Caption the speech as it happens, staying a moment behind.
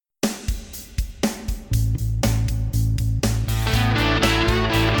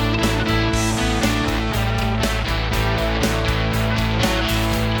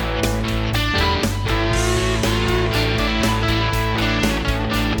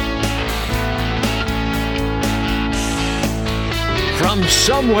From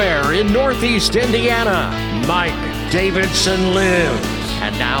somewhere in Northeast Indiana, Mike Davidson lives.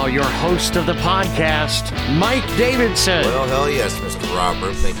 And now your host of the podcast, Mike Davidson. Well, hell yes, Mr.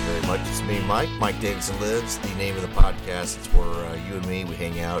 Robert. Thank you very much. It's me, Mike. Mike Davidson Lives, the name of the podcast. It's where you and me, we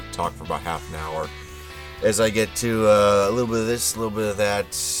hang out, talk for about half an hour. As I get to a little bit of this, a little bit of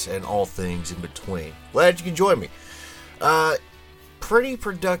that, and all things in between. Glad you can join me. Pretty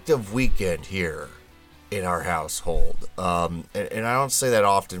productive weekend here in our household. And I don't say that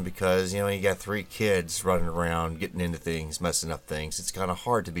often because, you got 3 kids running around, getting into things, messing up things. It's kind of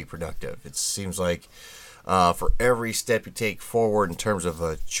hard to be productive. It seems like for every step you take forward in terms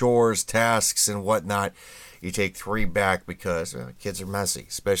of chores, tasks, and whatnot, you take 3 back because kids are messy,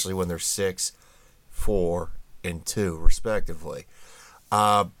 especially when they're 6, 4, and 2, respectively.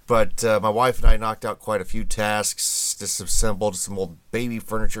 But my wife and I knocked out quite a few tasks, disassembled some old baby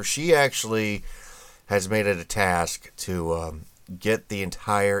furniture. She actually has made it a task to get the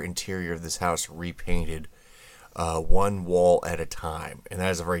entire interior of this house repainted, one wall at a time. And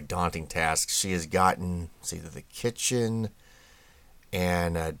that is a very daunting task. She has gotten either the kitchen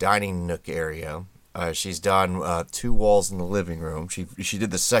and dining nook area. She's done 2 walls in the living room. She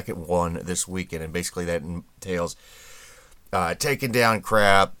did the second one this weekend, and basically that entails taking down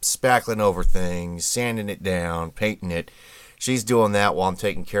crap, spackling over things, sanding it down, painting it. She's doing that while I'm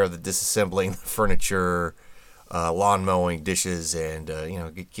taking care of the disassembling the furniture, lawn mowing, dishes, and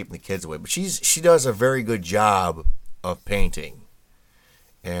keeping the kids away. But she does a very good job of painting,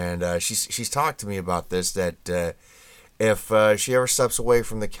 and she's talked to me about this, that if she ever steps away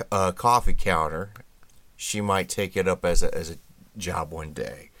from the coffee counter, she might take it up as a job one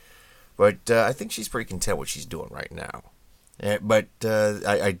day. But I think she's pretty content with what she's doing right now. But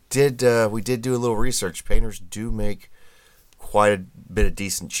we did do a little research. Painters do make quite a bit of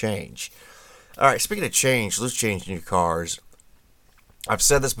decent change. All right, speaking of change, loose change in your cars. I've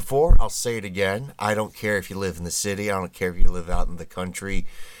said this before. I'll say it again. I don't care if you live in the city. I don't care if you live out in the country.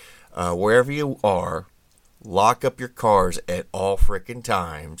 Wherever you are, lock up your cars at all frickin'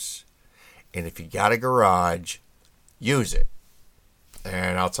 times. And if you got a garage, use it.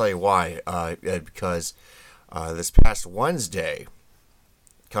 And I'll tell you why. Because this past Wednesday,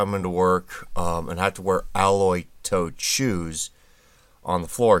 coming to work, and I have to wear alloy-toed shoes on the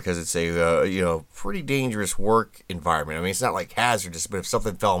floor because it's a pretty dangerous work environment. I mean, it's not like hazardous, but if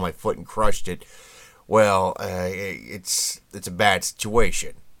something fell on my foot and crushed it, well, it's a bad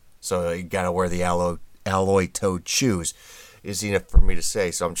situation. So you got to wear the alloy-toed shoes. Is enough for me to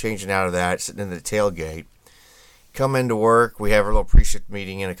say. So I'm changing out of that, sitting in the tailgate. Come into work, we have our little pre-shift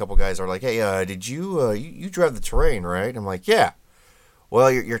meeting, and a couple guys are like, "Hey, did you drive the terrain, right?" I'm like, "Yeah." Well,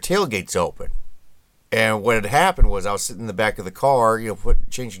 your tailgate's open. And what had happened was I was sitting in the back of the car,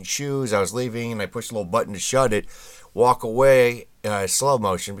 changing shoes. I was leaving, and I pushed a little button to shut it, walk away, slow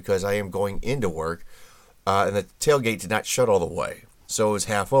motion because I am going into work, and the tailgate did not shut all the way, so it was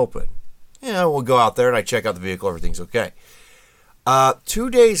half open. We'll go out there, and I check out the vehicle. Everything's okay. 2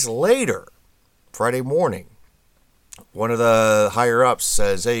 days later, Friday morning, one of the higher-ups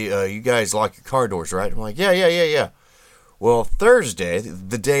says, "Hey, you guys lock your car doors, right?" I'm like, yeah. Well, Thursday,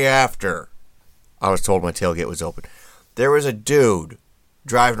 the day after I was told my tailgate was open, there was a dude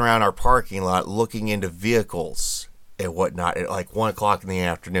driving around our parking lot looking into vehicles and whatnot at like 1 o'clock in the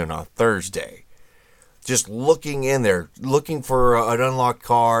afternoon on Thursday. Just looking in there, looking for an unlocked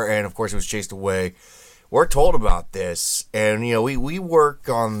car, and of course it was chased away. We're told about this, and we work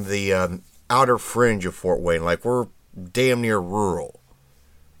on the outer fringe of Fort Wayne, like we're damn near rural,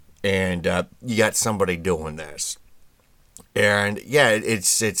 and you got somebody doing this. And yeah,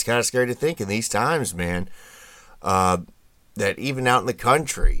 it's kind of scary to think in these times, man, that even out in the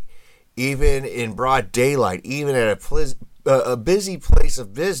country, even in broad daylight, even at a busy place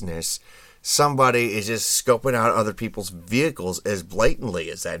of business, somebody is just scoping out other people's vehicles as blatantly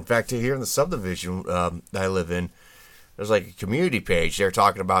as that. In fact, here in the subdivision that I live in, there's like a community page. They're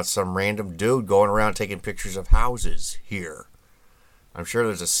talking about some random dude going around taking pictures of houses here. I'm sure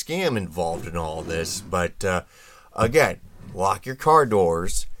there's a scam involved in all this, but again, lock your car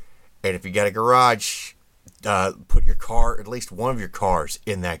doors, and if you got a garage, put your car, at least one of your cars,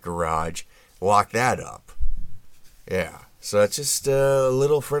 in that garage. Lock that up. Yeah. So that's just a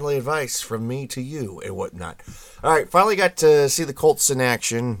little friendly advice from me to you and whatnot. All right, finally got to see the Colts in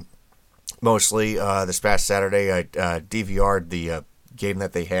action, mostly this past Saturday. I DVR'd the game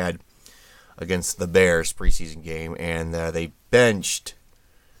that they had against the Bears, preseason game, and they benched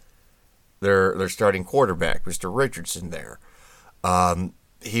their starting quarterback, Mr. Richardson there.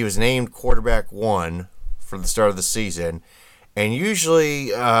 He was named quarterback 1 for the start of the season. And usually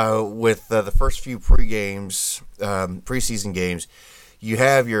with the first few preseason games, you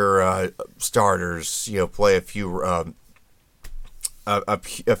have your starters, play a few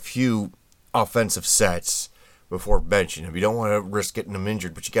a few offensive sets before benching him. You don't want to risk getting him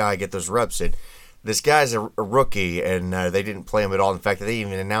injured, but you gotta get those reps in. This guy's a rookie, and they didn't play him at all. In fact, they didn't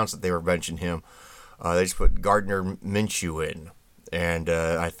even announce that they were benching him. They just put Gardner Minshew in, and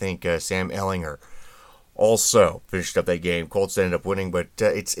I think Sam Ehlinger also finished up that game. Colts ended up winning, but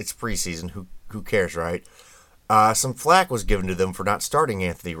it's preseason. Who cares, right? Some flack was given to them for not starting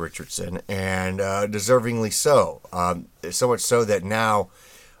Anthony Richardson, and deservingly so. So much so that now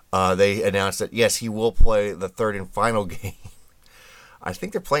they announced that, yes, he will play the third and final game. I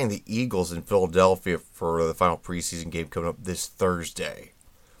think they're playing the Eagles in Philadelphia for the final preseason game coming up this Thursday.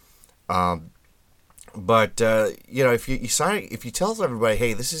 But if you tell everybody,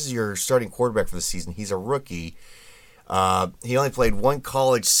 hey, this is your starting quarterback for the season, he's a rookie. He only played one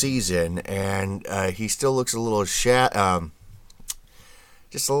college season, and he still looks a little just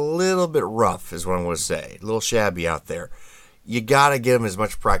a little bit rough, is what I'm going to say. A little shabby out there. You got to get him as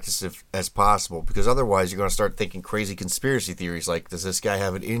much practice as possible, because otherwise you're going to start thinking crazy conspiracy theories like, does this guy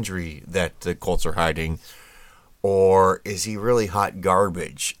have an injury that the Colts are hiding? Or is he really hot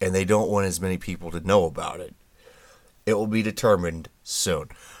garbage and they don't want as many people to know about it? It will be determined soon.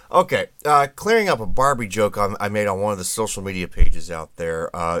 Okay, clearing up a Barbie joke I made on one of the social media pages out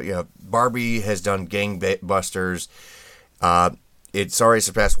there. Barbie has done gangbusters. It's already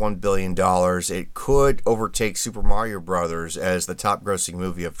surpassed $1 billion. It could overtake Super Mario Brothers as the top grossing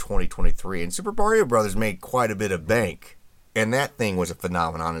movie of 2023. And Super Mario Brothers made quite a bit of bank. And that thing was a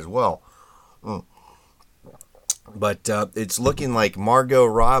phenomenon as well. But it's looking like Margot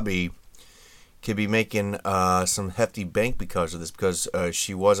Robbie could be making some hefty bank because of this. Because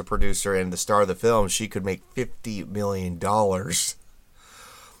she was a producer and the star of the film. She could make $50 million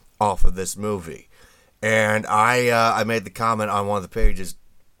off of this movie. And I made the comment on one of the pages,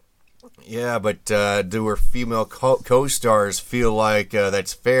 yeah, but do her female co-stars feel like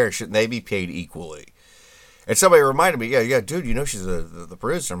that's fair? Shouldn't they be paid equally? And somebody reminded me, yeah, dude, she's the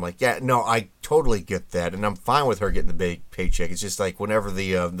producer. I'm like, yeah, no, I totally get that, and I'm fine with her getting the big paycheck. It's just like whenever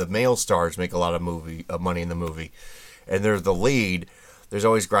the male stars make a lot of money in the movie, and they're the lead, there's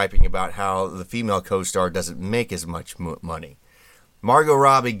always griping about how the female co-star doesn't make as much money. Margot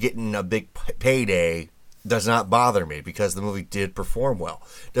Robbie getting a big payday does not bother me because the movie did perform well.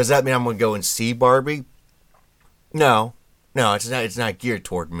 Does that mean I'm going to go and see Barbie? No, it's not geared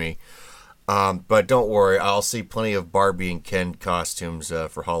toward me. But don't worry, I'll see plenty of Barbie and Ken costumes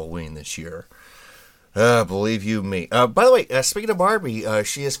for Halloween this year. Believe you me. By the way, speaking of Barbie,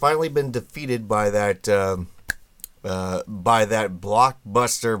 she has finally been defeated by that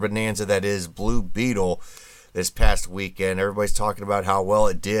blockbuster bonanza that is Blue Beetle. This past weekend, everybody's talking about how well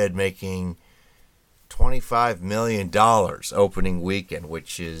it did, making $25 million opening weekend,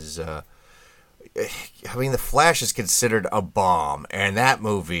 which is, The Flash is considered a bomb, and that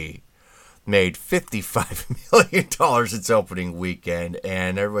movie made $55 million its opening weekend,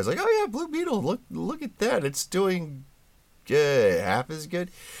 and everybody's like, oh yeah, Blue Beetle, look at that, it's doing half as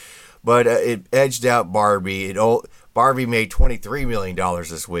good. But it edged out Barbie. Barbie made $23 million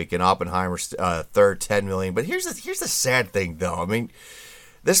this week, and Oppenheimer's third, $10 million. But here's the sad thing, though. I mean,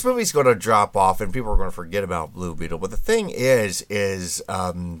 this movie's going to drop off, and people are going to forget about Blue Beetle. But the thing is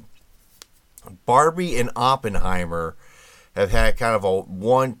Barbie and Oppenheimer have had kind of a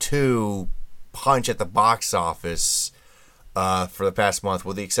 1-2 punch at the box office for the past month,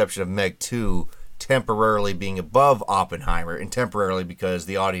 with the exception of Meg 2 temporarily being above Oppenheimer, and temporarily because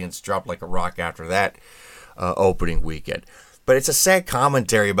the audience dropped like a rock after that opening weekend. But it's a sad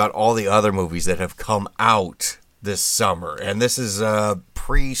commentary about all the other movies that have come out this summer, and this is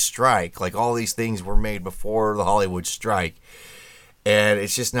pre-strike. Like, all these things were made before the Hollywood strike, and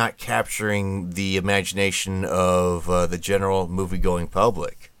it's just not capturing the imagination of the general movie-going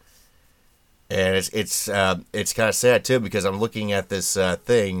public. And it's kind of sad too, because I'm looking at this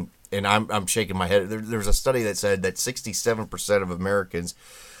thing. And I'm shaking my head. There's a study that said that 67% of Americans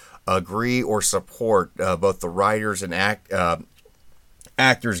agree or support both the writers and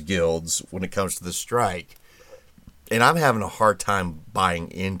actors guilds when it comes to the strike. And I'm having a hard time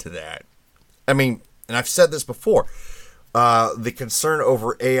buying into that. I mean, and I've said this before, the concern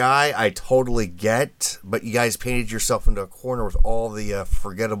over AI, I totally get, but you guys painted yourself into a corner with all the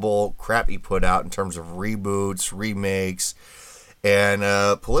forgettable crap you put out in terms of reboots, remakes, and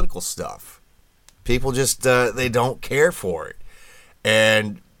political stuff. People just they don't care for it,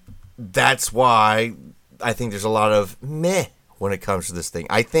 and that's why I think there's a lot of meh when it comes to this thing.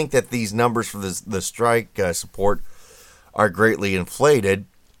 I think that these numbers for the strike support are greatly inflated.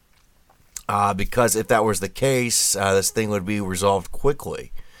 because if that was the case, this thing would be resolved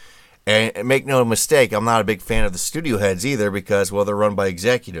quickly. And make no mistake, I'm not a big fan of the studio heads either because, well, they're run by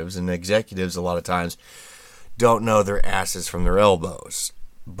executives, and executives a lot of times don't know their asses from their elbows.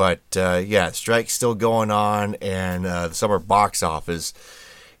 But, yeah, strike's still going on, and the summer box office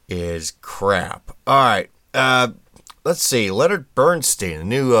is crap. All right, let's see. Leonard Bernstein, a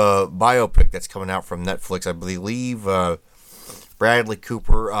new biopic that's coming out from Netflix, I believe. Bradley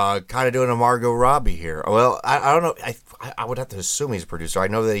Cooper, kind of doing a Margot Robbie here. Well, I don't know. I would have to assume he's a producer. I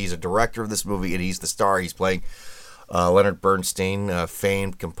know that he's a director of this movie, and he's the star. He's playing Leonard Bernstein,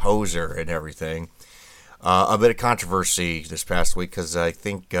 famed composer and everything. A bit of controversy this past week because I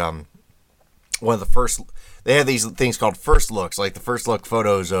think one of the first... They have these things called first looks, like the first look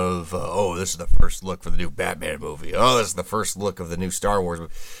photos of, this is the first look for the new Batman movie. Oh, this is the first look of the new Star Wars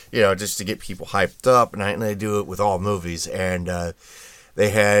movie. You know, just to get people hyped up, and they do it with all movies. And they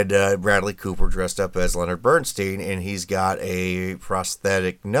had Bradley Cooper dressed up as Leonard Bernstein, and he's got a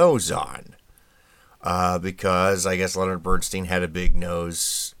prosthetic nose on. Because I guess Leonard Bernstein had a big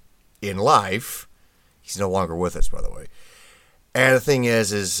nose in life. He's no longer with us, by the way. And the thing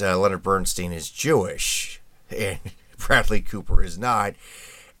is Leonard Bernstein is Jewish. And Bradley Cooper is not.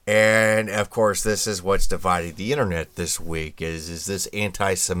 And, of course, this is what's divided the internet this week. Is this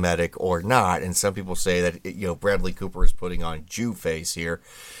anti-Semitic or not? And some people say that, Bradley Cooper is putting on Jew face here.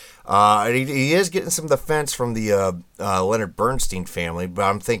 And he is getting some defense from the Leonard Bernstein family. But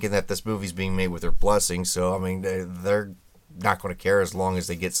I'm thinking that this movie's being made with their blessing. So, I mean, they're not going to care as long as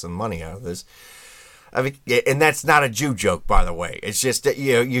they get some money out of this. I mean, and that's not a Jew joke, by the way. It's just that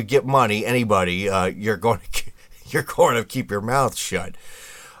you get money, anybody, you're going to keep your mouth shut.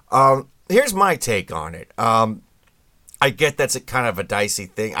 Here's my take on it. I get that's a kind of a dicey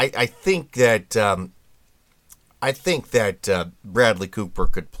thing. I think that Bradley Cooper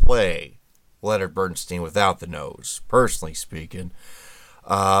could play Leonard Bernstein without the nose, personally speaking,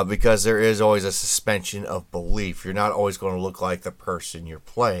 because there is always a suspension of belief. You're not always going to look like the person you're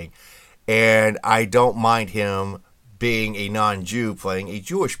playing. And I don't mind him being a non-Jew playing a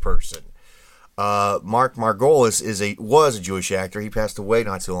Jewish person. Mark Margolis was a Jewish actor. He passed away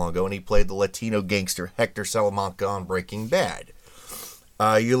not too long ago, and he played the Latino gangster Hector Salamanca on Breaking Bad.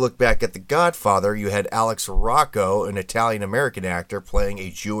 You look back at The Godfather, you had Alex Rocco, an Italian-American actor, playing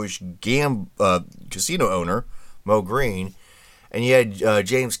a Jewish casino owner, Mo Green. And you had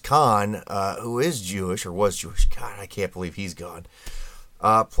James Caan, who is Jewish, or was Jewish. God, I can't believe he's gone.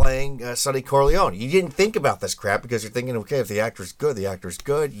 Playing Sonny Corleone. You didn't think about this crap because you're thinking, okay, if the actor's good, the actor's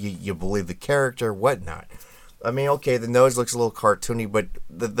good. You believe the character, whatnot. I mean, okay, the nose looks a little cartoony, but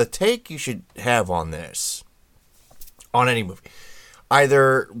the take you should have on this, on any movie,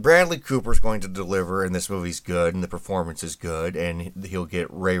 either Bradley Cooper's going to deliver and this movie's good and the performance is good and he'll get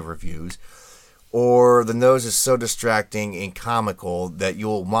rave reviews, or the nose is so distracting and comical that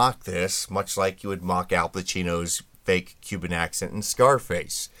you'll mock this, much like you would mock Al Pacino's fake Cuban accent in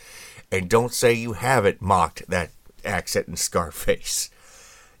Scarface. And don't say you haven't mocked that accent in Scarface.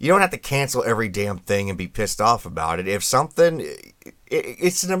 You don't have to cancel every damn thing and be pissed off about it. If something...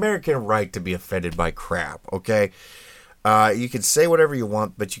 It's an American right to be offended by crap, okay? You can say whatever you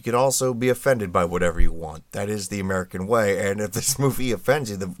want, but you can also be offended by whatever you want. That is the American way. And if this movie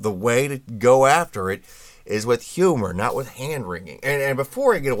offends you, the way to go after it is with humor, not with hand-wringing. And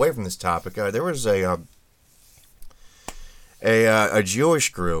before I get away from this topic, there was a Jewish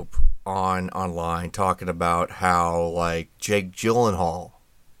group online talking about how, like, Jake Gyllenhaal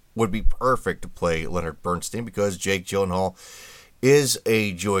would be perfect to play Leonard Bernstein because Jake Gyllenhaal is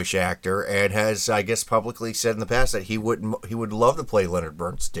a Jewish actor and has, I guess, publicly said in the past that he would love to play Leonard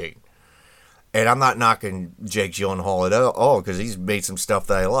Bernstein. And I'm not knocking Jake Gyllenhaal at all because he's made some stuff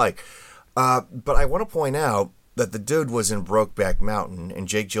that I like. But I want to point out that the dude was in Brokeback Mountain and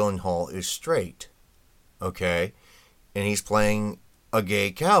Jake Gyllenhaal is straight. Okay? And he's playing a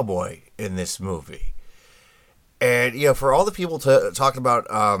gay cowboy in this movie. And, for all the people talking about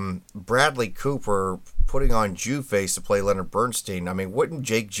Bradley Cooper putting on Jew face to play Leonard Bernstein, I mean, wouldn't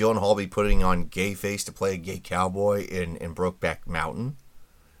Jake Gyllenhaal be putting on gay face to play a gay cowboy in Brokeback Mountain?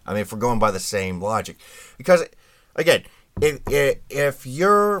 I mean, if we're going by the same logic. Because, again, if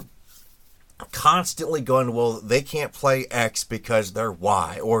you're constantly going, well, they can't play X because they're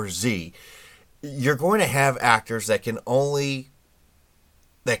Y or Z, you're going to have actors that can only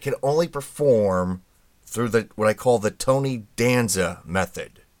perform through what I call the Tony Danza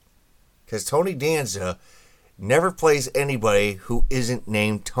method. Because Tony Danza never plays anybody who isn't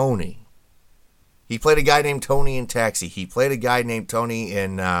named Tony. He played a guy named Tony in Taxi. He played a guy named Tony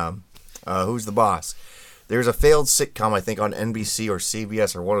in Who's the Boss? There's a failed sitcom, I think, on NBC or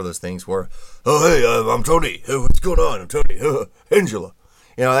CBS or one of those things where, oh, hey, I'm Tony. Hey, what's going on? I'm Tony. Angela.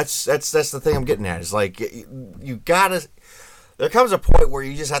 You know, that's the thing I'm getting at. It's like, you gotta, there comes a point where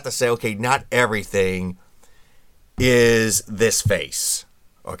you just have to say, okay, not everything is this face.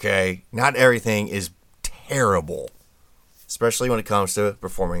 Okay? Not everything is terrible. Especially when it comes to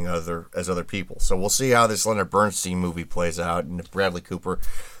performing as other people. So we'll see how this Leonard Bernstein movie plays out, and if Bradley Cooper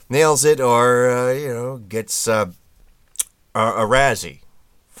nails it or, gets a Razzie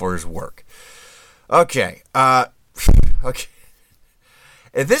for his work. Okay. Okay.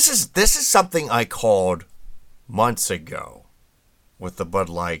 And this is something I called months ago with the Bud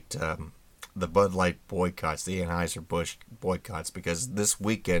Light boycotts, the Anheuser-Busch boycotts, because this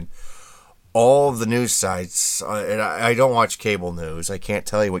weekend, all of the news sites, and I don't watch cable news. I can't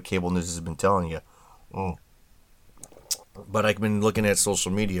tell you what cable news has been telling you. But I've been looking at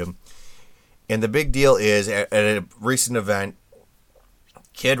social media. And the big deal is, at a recent event,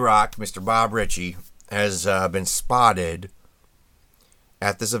 Kid Rock, Mr. Bob Ritchie, has been spotted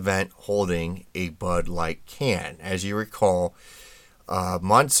at this event holding a Bud Light can. As you recall,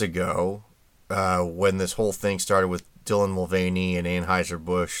 months ago, when this whole thing started with Dylan Mulvaney and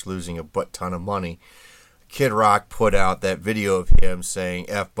Anheuser-Busch losing a butt ton of money, Kid Rock put out that video of him saying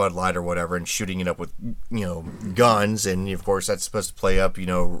F Bud Light or whatever and shooting it up with, guns. And, of course, that's supposed to play up,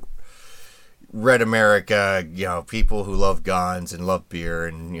 Red America, people who love guns and love beer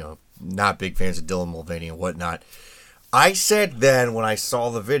and, not big fans of Dylan Mulvaney and whatnot. I said then when I saw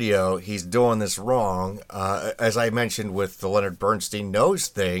the video, he's doing this wrong. As I mentioned with the Leonard Bernstein nose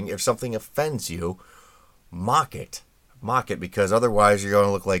thing, if something offends you, mock it. Mock it, because otherwise you're going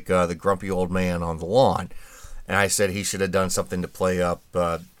to look like the grumpy old man on the lawn. And I said he should have done something to play up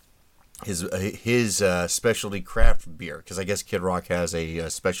his specialty craft beer, because I guess Kid Rock has a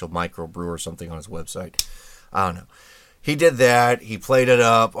special microbrew or something on his website. I don't know. He did that. He played it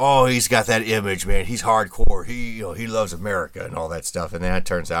up. Oh, he's got that image, man. He's hardcore. He loves America and all that stuff. And then it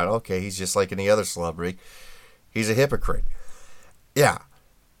turns out, okay, he's just like any other celebrity. He's a hypocrite. Yeah.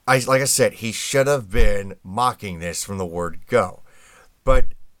 Like I said, he should have been mocking this from the word go. But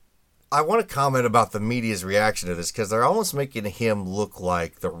I want to comment about the media's reaction to this, because they're almost making him look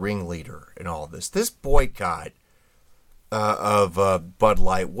like the ringleader in all this. This boycott of Bud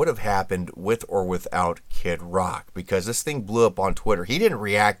Light would have happened with or without Kid Rock, because this thing blew up on Twitter. He didn't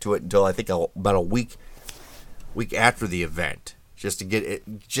react to it until I think about a week after the event, just to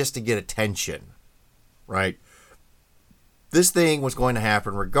get attention, right? This thing was going to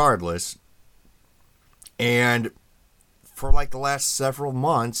happen regardless, and for like the last several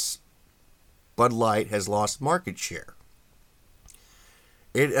months, Bud Light has lost market share.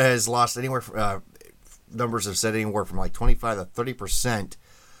 It has lost anywhere from, numbers have said anywhere from like 25 to 30%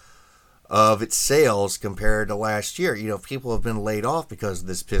 of its sales compared to last year. People have been laid off because of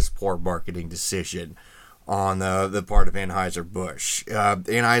this piss poor marketing decision on the part of Anheuser-Busch.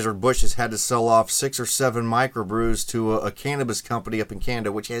 Anheuser-Busch has had to sell off 6 or 7 microbrews to a cannabis company up in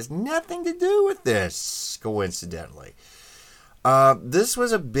Canada, which has nothing to do with this, coincidentally. This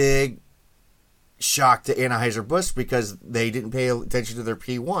was a big shock to Anheuser-Busch because they didn't pay attention to their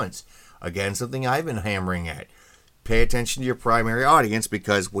P1s. Again, something I've been hammering at. Pay attention to your primary audience,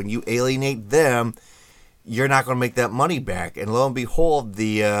 because when you alienate them, you're not going to make that money back. And lo and behold,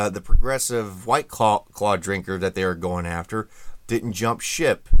 the progressive White Claw drinker that they were going after didn't jump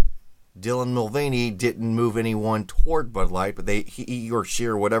ship. Dylan Mulvaney didn't move anyone toward Bud Light, but he or she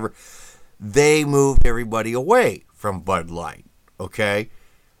or whatever, they moved everybody away from Bud Light. Okay?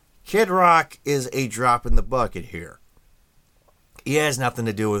 Kid Rock is a drop in the bucket here. He has nothing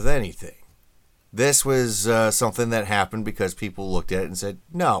to do with anything. This was something that happened because people looked at it and said,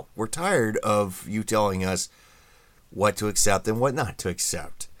 no, we're tired of you telling us what to accept and what not to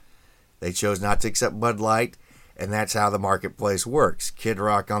accept. They chose not to accept Bud Light, and that's how the marketplace works. Kid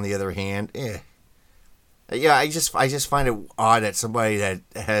Rock, on the other hand, Yeah, I just find it odd that somebody that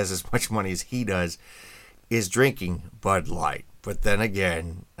has as much money as he does is drinking Bud Light. But then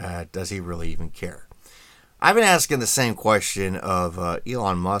again, does he really even care? I've been asking the same question of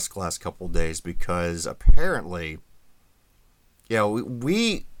Elon Musk last couple of days, because apparently,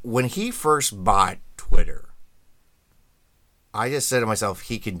 when he first bought Twitter, I just said to myself,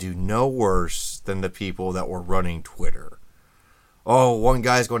 he can do no worse than the people that were running Twitter. Oh, one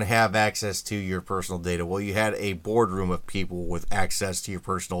guy's going to have access to your personal data. Well, you had a boardroom of people with access to your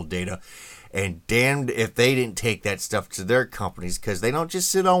personal data, and damned if they didn't take that stuff to their companies, because they don't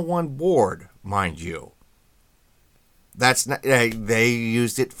just sit on one board, mind you. That's not, they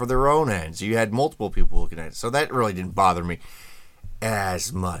used it for their own ends. You had multiple people looking at it. So that really didn't bother me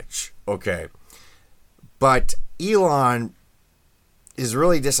as much. Okay. But Elon is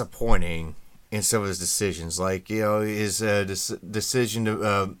really disappointing in some of his decisions. Like, his decision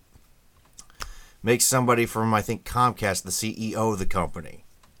to make somebody from, I think, Comcast the CEO of the company.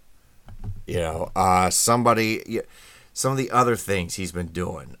 Some of the other things he's been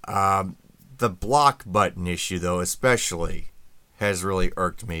doing. The block button issue, though, especially, has really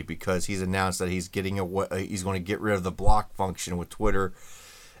irked me because he's announced that he's going to get rid of the block function with Twitter,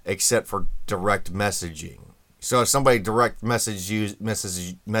 except for direct messaging. So if somebody direct messages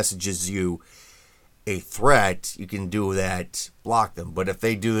you a threat, you can do that, block them. But if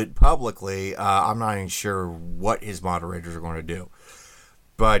they do it publicly, I'm not even sure what his moderators are going to do.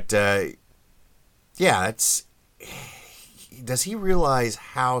 But does he realize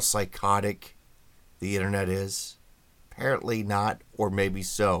how psychotic the internet is? Apparently not, or maybe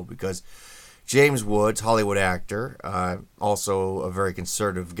so, because James Woods, Hollywood actor, also a very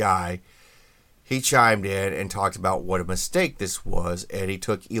conservative guy, he chimed in and talked about what a mistake this was, and he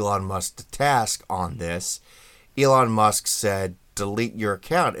took Elon Musk to task on this. Elon Musk said, delete your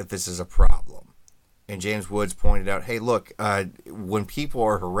account if this is a problem. And James Woods pointed out, hey, look, when people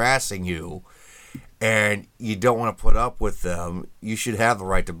are harassing you and you don't want to put up with them, you should have the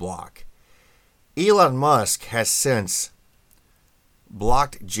right to block. Elon Musk has since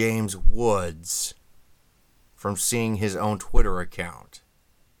blocked James Woods from seeing his own Twitter account.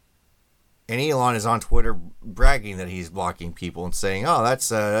 And Elon is on Twitter bragging that he's blocking people and saying, oh,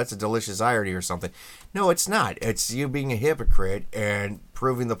 that's a delicious irony or something. No, it's not. It's you being a hypocrite and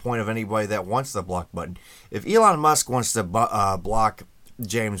proving the point of anybody that wants the block button. If Elon Musk wants to block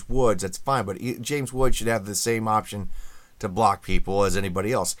James Woods, that's fine. But James Woods should have the same option to block people as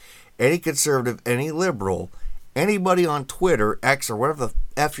anybody else. Any conservative, any liberal, anybody on Twitter, X, or whatever the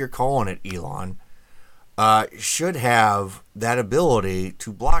F you're calling it, Elon, should have that ability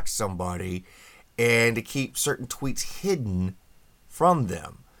to block somebody and to keep certain tweets hidden from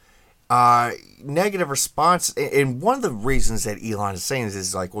them. Negative response, and one of the reasons that Elon is saying this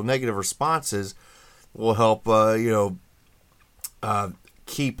is like, well, negative responses will help,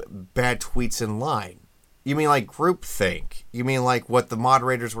 keep bad tweets in line. You mean like groupthink? You mean like what the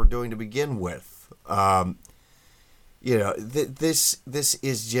moderators were doing to begin with? This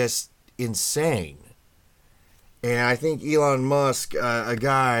is just insane. And I think Elon Musk, a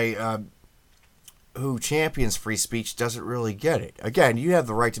guy who champions free speech, doesn't really get it. Again, you have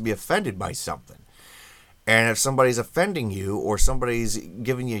the right to be offended by something. And if somebody's offending you or somebody's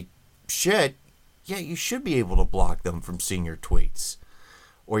giving you shit, yeah, you should be able to block them from seeing your tweets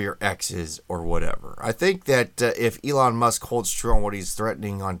or your X's or whatever. I think that if Elon Musk holds true on what he's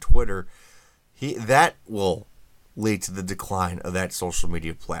threatening on Twitter, that will lead to the decline of that social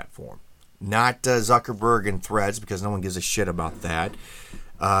media platform. Not Zuckerberg and Threads, because no one gives a shit about that.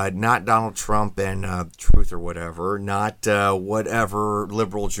 Not Donald Trump and Truth or whatever. Not whatever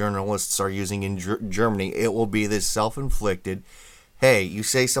liberal journalists are using in Germany. It will be this self-inflicted, hey, you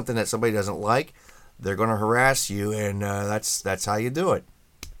say something that somebody doesn't like, they're going to harass you, and that's how you do it.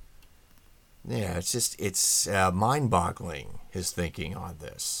 Yeah, it's mind-boggling, his thinking on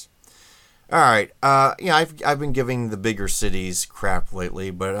this. All right, I've been giving the bigger cities crap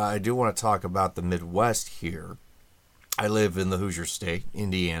lately, but I do want to talk about the Midwest here. I live in the Hoosier State,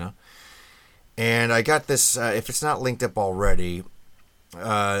 Indiana, and I got this. If it's not linked up already,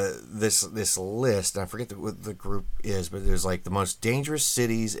 this list. I forget what the group is, but there's like the most dangerous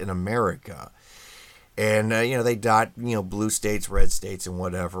cities in America, and they dot blue states, red states, and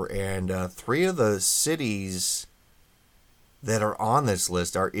whatever. And 3 of the cities that are on this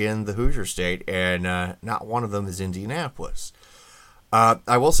list are in the Hoosier State, and not one of them is Indianapolis.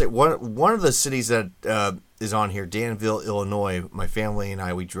 I will say one of the cities that is on here, Danville, Illinois. My family and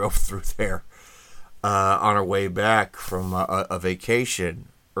I, we drove through there on our way back from a vacation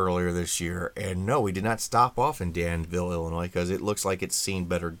earlier this year, and no, we did not stop off in Danville, Illinois, because it looks like it's seen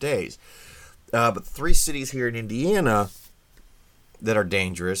better days. But 3 cities here in Indiana that are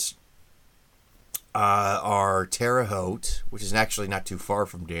dangerous are Terre Haute, which is actually not too far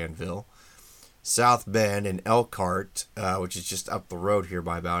from Danville, South Bend, and Elkhart, which is just up the road here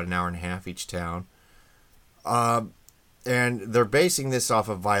by about an hour and a half each town. And they're basing this off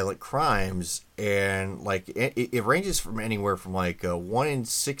of violent crimes, and like it ranges from anywhere from like 1 in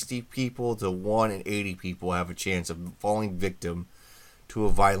 60 people to 1 in 80 people have a chance of falling victim to a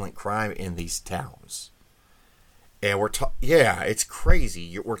violent crime in these towns. And it's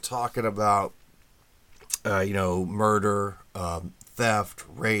crazy. We're talking about murder, theft,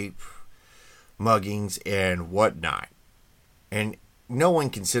 rape, muggings, and whatnot. And no one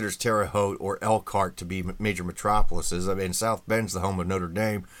considers Terre Haute or Elkhart to be major metropolises. I mean, South Bend's the home of Notre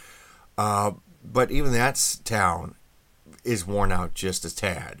Dame. But even that town is worn out just a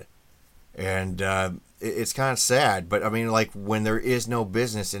tad. And it's kind of sad. But, I mean, like, when there is no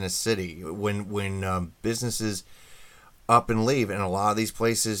business in a city, when businesses up and leave, and a lot of these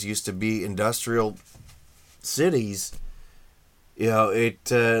places used to be industrial cities, you know,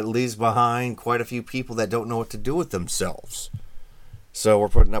 it leaves behind quite a few people that don't know what to do with themselves. So we're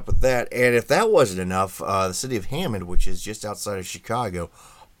putting up with that. And if that wasn't enough, the city of Hammond, which is just outside of Chicago,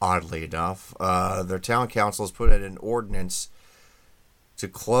 oddly enough, their town council has put in an ordinance to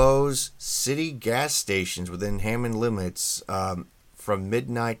close city gas stations within Hammond limits from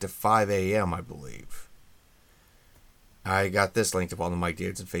midnight to 5 a.m., I believe. I got this linked up on the Mike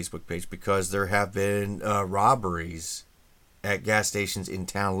Davidson Facebook page because there have been robberies at gas stations in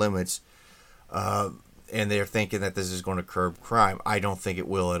town limits, and they're thinking that this is going to curb crime. I don't think it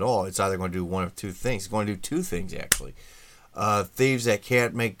will at all. It's either going to do one of two things. It's going to do two things, actually. Thieves that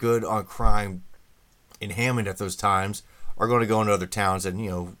can't make good on crime in Hammond at those times are going to go into other towns and, you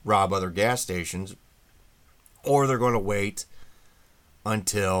know, rob other gas stations, or they're going to wait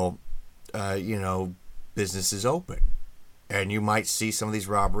until, business is open. And you might see some of these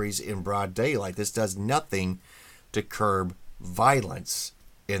robberies in broad daylight. This does nothing to curb violence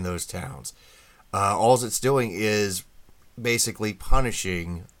in those towns. All it's doing is basically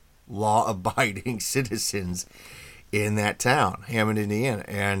punishing law-abiding citizens in that town, Hammond, Indiana.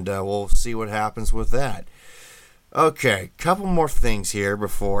 And we'll see what happens with that. Okay, couple more things here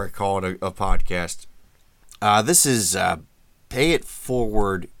before I call it a podcast. This is Pay It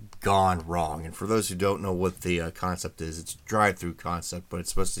Forward gone wrong. And for those who don't know what the concept is, it's a drive-through concept, but it's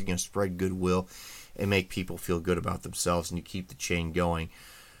supposed to, spread goodwill and make people feel good about themselves, and you keep the chain going.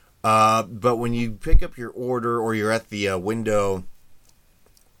 But when you pick up your order, or you're at the window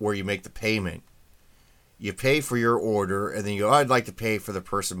where you make the payment, you pay for your order, and then you go, I'd like to pay for the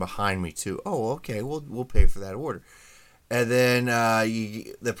person behind me too. Oh, okay, we'll pay for that order. And then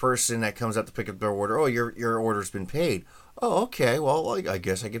the person that comes up to pick up their order, oh, your order's been paid. Oh, okay, well, I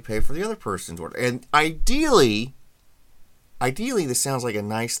guess I could pay for the other person's order. And ideally, this sounds like a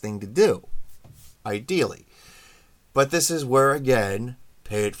nice thing to do. Ideally. But this is where, again,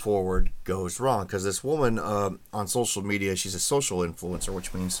 Pay It Forward goes wrong. Because this woman on social media, she's a social influencer,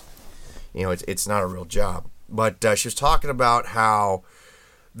 which means, it's not a real job. But she was talking about how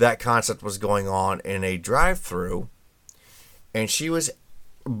that concept was going on in a drive-thru. And she was,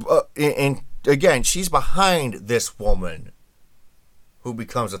 and again, she's behind this woman who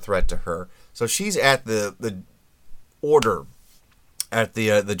becomes a threat to her. So she's at the order, at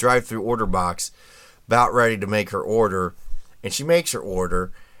the drive-thru order box, about ready to make her order. And she makes her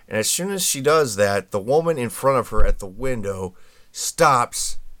order. And as soon as she does that, the woman in front of her at the window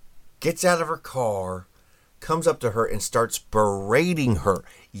stops, gets out of her car, comes up to her and starts berating her,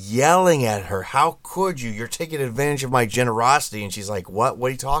 yelling at her. How could you? You're taking advantage of my generosity. And she's like, what? What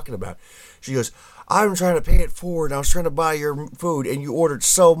are you talking about? She goes, I'm trying to pay it forward. I was trying to buy your food and you ordered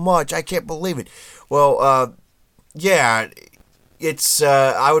so much. I can't believe it. Well, yeah, it's,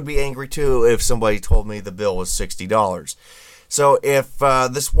 I would be angry too if somebody told me the bill was $60. So if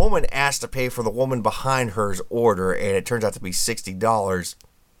this woman asked to pay for the woman behind her's order and it turns out to be $60,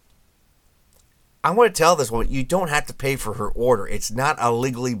 I want to tell this woman, you don't have to pay for her order. It's not a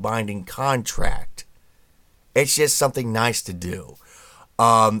legally binding contract. It's just something nice to do.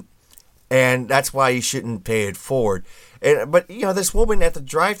 And that's why you shouldn't pay it forward. But this woman at the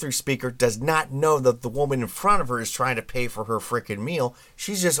drive-thru speaker does not know that the woman in front of her is trying to pay for her freaking meal.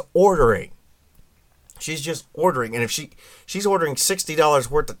 She's just ordering. And if she's ordering $60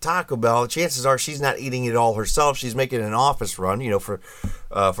 worth of Taco Bell, chances are she's not eating it all herself. She's making an office run, for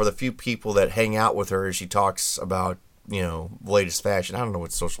the few people that hang out with her as she talks about, latest fashion. I don't know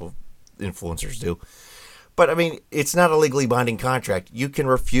what social influencers do. But, I mean, it's not a legally binding contract. You can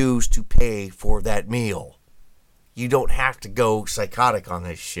refuse to pay for that meal. You don't have to go psychotic on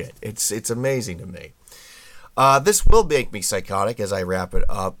this shit. It's amazing to me. This will make me psychotic as I wrap it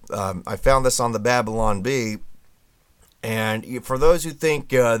up. I found this on the Babylon Bee. And for those who think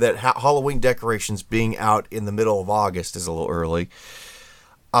that Halloween decorations being out in the middle of August is a little early,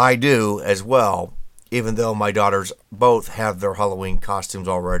 I do as well. Even though my daughters both have their Halloween costumes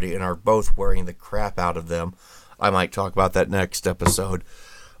already and are both wearing the crap out of them. I might talk about that next episode.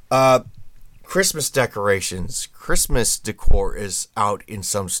 Christmas decorations. Christmas decor is out in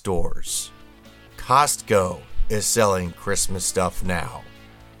some stores. Costco is selling Christmas stuff now.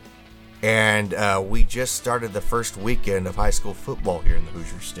 And we just started the first weekend of high school football here in the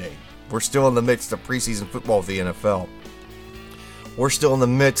Hoosier State. We're still in the midst of preseason football with the NFL. We're still in the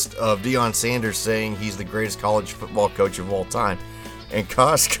midst of Deion Sanders saying he's the greatest college football coach of all time. And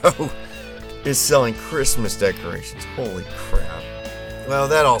Costco is selling Christmas decorations. Holy crap. Well,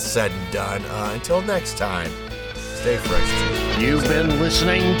 that all said and done. Until next time, stay fresh. You've been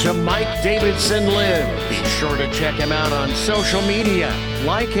listening to Mike Davidson Lives. Be sure to check him out on social media.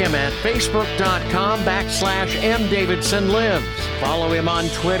 Like him at facebook.com/mdavidsonlives. Follow him on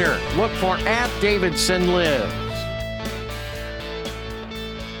Twitter. Look for @DavidsonLives.